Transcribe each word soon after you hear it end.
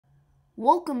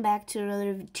Welcome back to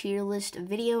another tier list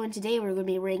video, and today we're going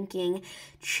to be ranking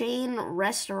chain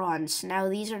restaurants. Now,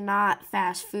 these are not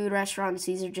fast food restaurants,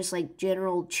 these are just like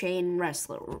general chain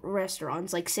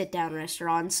restaurants, like sit-down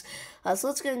restaurants. So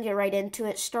let's go and get right into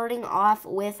it, starting off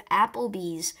with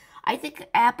Applebee's. I think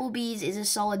Applebee's is a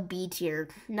solid B tier.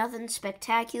 Nothing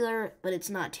spectacular, but it's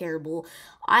not terrible.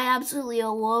 I absolutely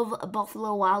love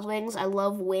Buffalo Wild Wings. I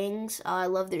love wings. I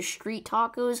love their street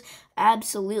tacos.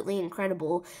 Absolutely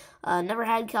incredible. Never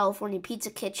had California Pizza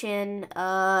Kitchen.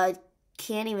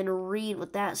 Can't even read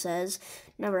what that says.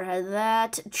 Never had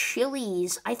that.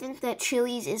 Chili's. I think that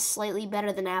Chili's is slightly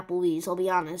better than Applebee's, I'll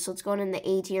be honest. So it's going in the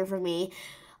A tier for me.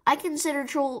 I consider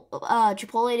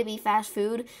Chipotle to be fast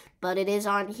food, but it is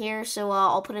on here, so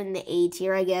I'll put it in the A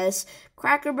tier, I guess.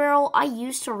 Cracker Barrel, I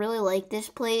used to really like this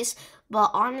place, but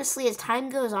honestly, as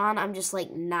time goes on, I'm just, like,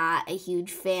 not a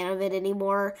huge fan of it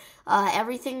anymore.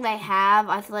 Everything they have,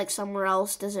 I feel like somewhere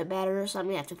else does it better, so I'm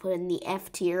going to have to put it in the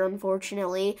F tier,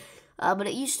 unfortunately. But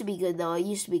it used to be good, though. It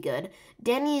used to be good.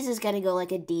 Denny's is going to go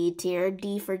like a D tier.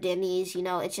 D for Denny's. You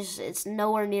know, it's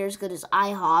nowhere near as good as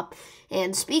IHOP.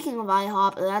 And speaking of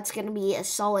IHOP, that's going to be a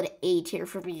solid A tier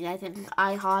for me. I think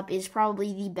IHOP is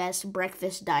probably the best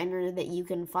breakfast diner that you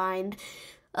can find.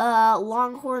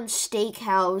 Longhorn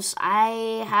Steakhouse.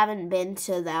 I haven't been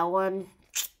to that one.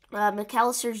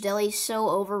 McAllister's Deli is so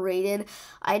overrated.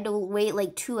 I had to wait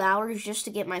like 2 hours just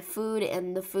to get my food,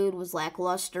 and the food was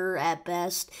lackluster at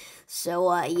best.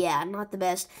 So, yeah, not the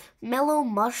best. Mellow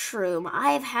Mushroom.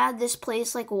 I've had this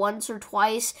place like once or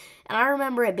twice, and I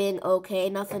remember it being okay,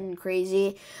 nothing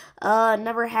crazy.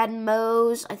 Never had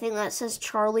Moe's. I think that says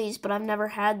Charlie's, but I've never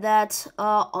had that.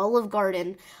 Olive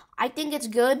Garden. I think it's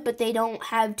good, but they don't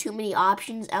have too many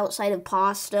options outside of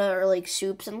pasta or like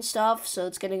soups and stuff, so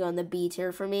it's gonna go in the B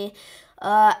tier for me.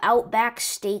 Outback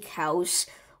Steakhouse.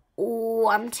 Oh,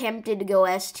 I'm tempted to go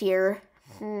S tier.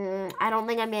 I don't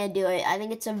think I'm gonna do it. I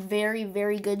think it's a very,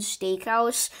 very good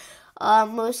steakhouse.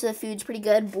 Most of the food's pretty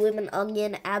good. Bloomin'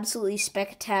 Onion, absolutely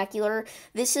spectacular.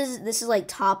 This is like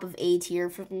top of A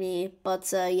tier for me,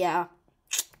 but yeah.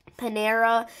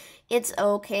 Panera, it's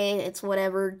okay. It's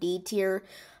whatever, D tier.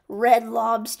 Red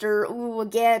Lobster, ooh,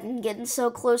 again, getting so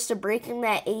close to breaking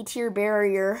that A-tier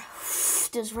barrier.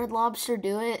 Does Red Lobster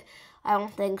do it? I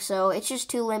don't think so. It's just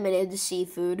too limited to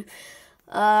seafood.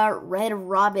 Red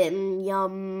Robin,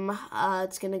 yum.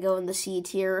 It's gonna go in the C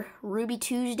tier. Ruby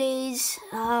Tuesdays,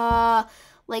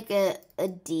 like a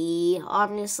D.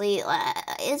 Honestly,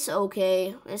 it's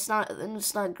okay. It's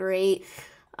not great.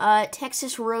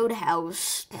 Texas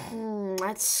Roadhouse.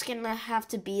 That's gonna have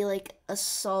to be like a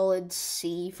solid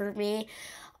C for me.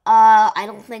 I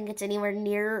don't think it's anywhere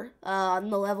near on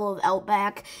the level of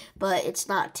Outback, but it's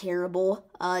not terrible.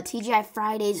 TGI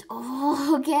Fridays.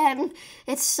 Oh, again,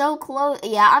 it's so close.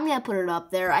 Yeah, I'm gonna put it up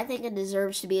there. I think it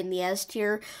deserves to be in the S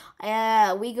tier. Me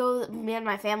and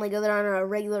my family go there on a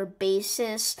regular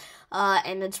basis.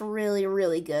 And it's really,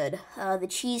 really good. The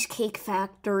Cheesecake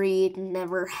Factory,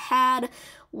 never had.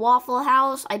 Waffle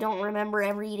House, I don't remember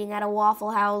ever eating at a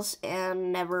Waffle House,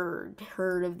 and never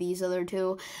heard of these other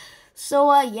two.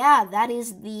 So, yeah, that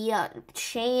is the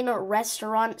chain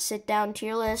restaurant sit-down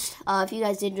tier list. If you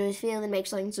guys did enjoy this video, then make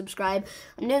sure you subscribe.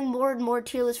 I'm doing more and more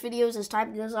tier list videos as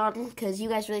time goes on, because you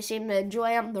guys really seem to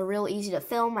enjoy them. They're real easy to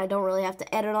film. I don't really have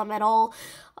to edit them at all.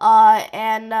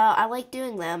 I like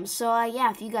doing them. So,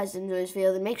 yeah, if you guys enjoy this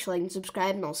video, then make sure you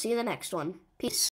subscribe, and I'll see you in the next one. Peace.